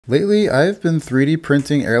Lately, I've been 3D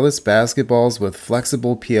printing airless basketballs with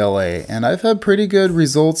flexible PLA, and I've had pretty good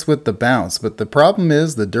results with the bounce, but the problem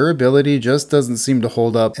is the durability just doesn't seem to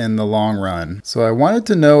hold up in the long run. So I wanted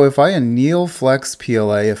to know if I anneal Flex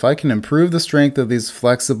PLA, if I can improve the strength of these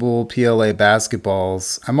flexible PLA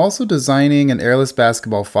basketballs. I'm also designing an airless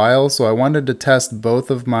basketball file, so I wanted to test both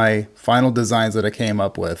of my final designs that I came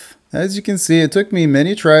up with. As you can see, it took me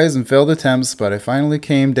many tries and failed attempts, but I finally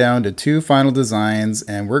came down to two final designs,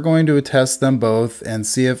 and we're going to test them both and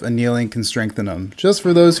see if annealing can strengthen them. Just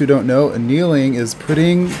for those who don't know, annealing is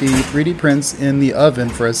putting the 3D prints in the oven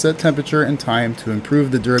for a set temperature and time to improve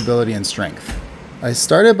the durability and strength. I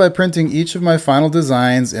started by printing each of my final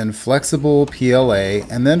designs in flexible PLA,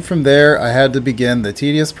 and then from there I had to begin the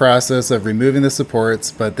tedious process of removing the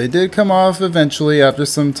supports, but they did come off eventually after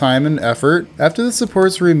some time and effort. After the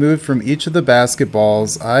supports were removed from each of the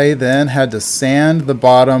basketballs, I then had to sand the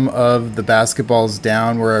bottom of the basketballs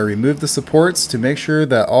down where I removed the supports to make sure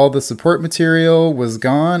that all the support material was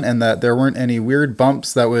gone and that there weren't any weird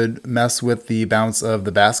bumps that would mess with the bounce of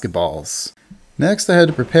the basketballs. Next, I had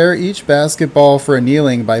to prepare each basketball for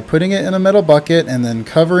annealing by putting it in a metal bucket and then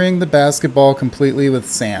covering the basketball completely with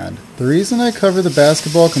sand. The reason I cover the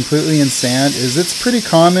basketball completely in sand is it's pretty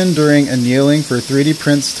common during annealing for 3D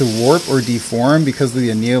prints to warp or deform because of the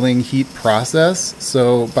annealing heat process.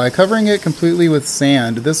 So by covering it completely with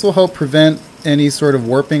sand, this will help prevent any sort of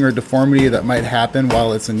warping or deformity that might happen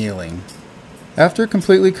while it's annealing. After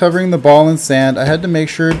completely covering the ball in sand, I had to make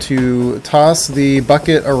sure to toss the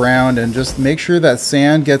bucket around and just make sure that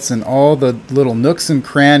sand gets in all the little nooks and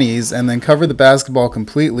crannies, and then cover the basketball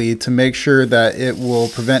completely to make sure that it will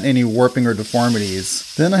prevent any warping or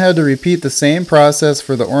deformities. Then I had to repeat the same process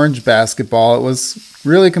for the orange basketball. It was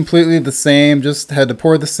really completely the same, just had to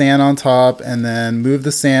pour the sand on top and then move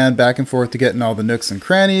the sand back and forth to get in all the nooks and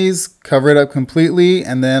crannies, cover it up completely,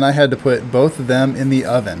 and then I had to put both of them in the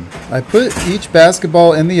oven. I put each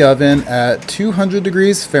basketball in the oven at 200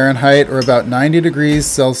 degrees Fahrenheit or about 90 degrees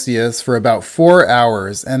Celsius for about 4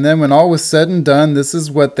 hours, and then when all was said and done, this is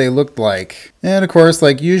what they looked like. And of course,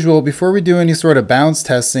 like usual, before we do any sort of bounce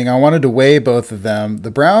testing, I wanted to weigh both of them.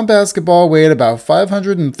 The brown basketball weighed about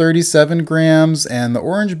 537 grams, and the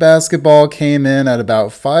orange basketball came in at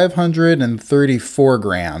about 534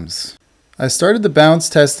 grams. I started the bounce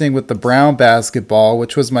testing with the brown basketball,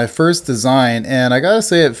 which was my first design, and I gotta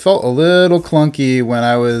say it felt a little clunky when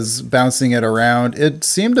I was bouncing it around. It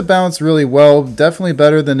seemed to bounce really well, definitely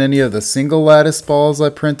better than any of the single lattice balls I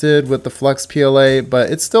printed with the Flex PLA, but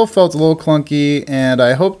it still felt a little clunky, and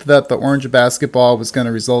I hoped that the orange basketball was going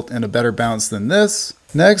to result in a better bounce than this.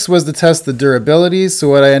 Next was to test the durability, so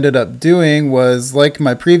what I ended up doing was, like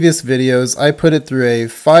my previous videos, I put it through a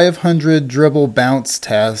 500 dribble bounce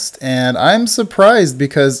test, and I'm surprised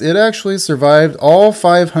because it actually survived all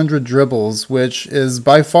 500 dribbles, which is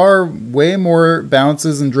by far way more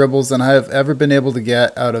bounces and dribbles than I have ever been able to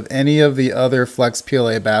get out of any of the other Flex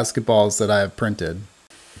PLA basketballs that I have printed.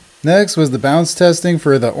 Next was the bounce testing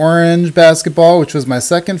for the orange basketball, which was my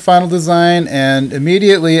second final design, and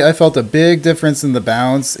immediately I felt a big difference in the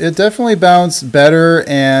bounce. It definitely bounced better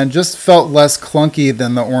and just felt less clunky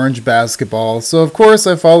than the orange basketball. So of course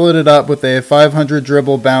I followed it up with a 500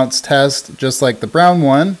 dribble bounce test, just like the brown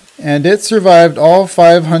one. And it survived all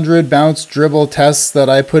 500 bounce dribble tests that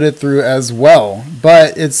I put it through as well.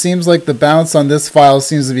 But it seems like the bounce on this file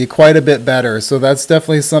seems to be quite a bit better, so that's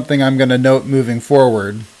definitely something I'm going to note moving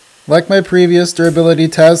forward. Like my previous durability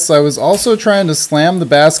tests, I was also trying to slam the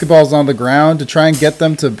basketballs on the ground to try and get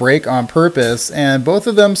them to break on purpose, and both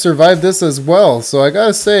of them survived this as well, so I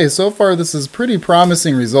gotta say, so far this is pretty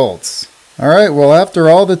promising results. Alright, well after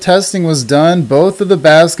all the testing was done, both of the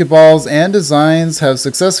basketballs and designs have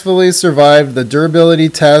successfully survived the durability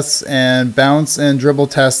tests and bounce and dribble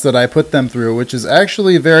tests that I put them through, which is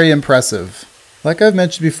actually very impressive. Like I've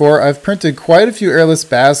mentioned before, I've printed quite a few airless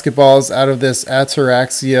basketballs out of this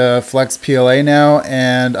Ataraxia Flex PLA now,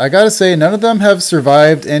 and I gotta say none of them have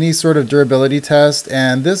survived any sort of durability test,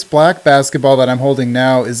 and this black basketball that I'm holding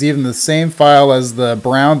now is even the same file as the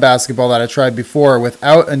brown basketball that I tried before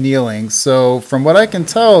without annealing, so from what I can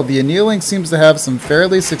tell, the annealing seems to have some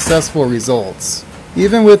fairly successful results.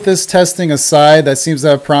 Even with this testing aside that seems to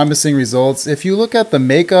have promising results, if you look at the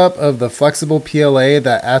makeup of the flexible PLA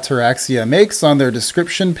that Ataraxia makes on their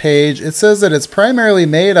description page, it says that it's primarily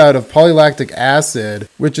made out of polylactic acid,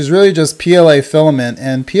 which is really just PLA filament,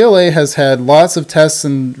 and PLA has had lots of tests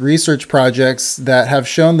and research projects that have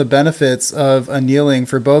shown the benefits of annealing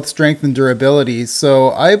for both strength and durability,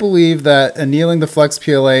 so I believe that annealing the Flex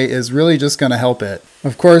PLA is really just going to help it.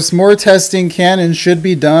 Of course, more testing can and should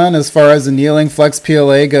be done as far as Annealing Flex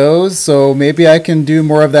PLA goes, so maybe I can do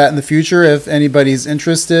more of that in the future if anybody's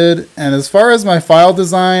interested. And as far as my file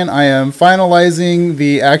design, I am finalizing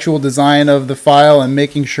the actual design of the file and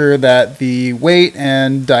making sure that the weight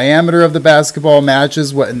and diameter of the basketball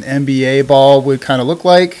matches what an NBA ball would kind of look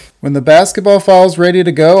like. When the basketball file is ready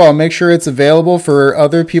to go, I'll make sure it's available for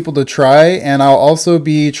other people to try, and I'll also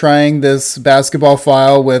be trying this basketball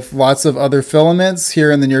file with lots of other filaments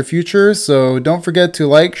here in the near future, so don't forget to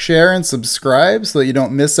like, share, and subscribe so that you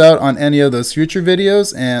don't miss out on any of those future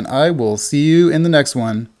videos, and I will see you in the next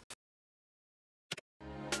one.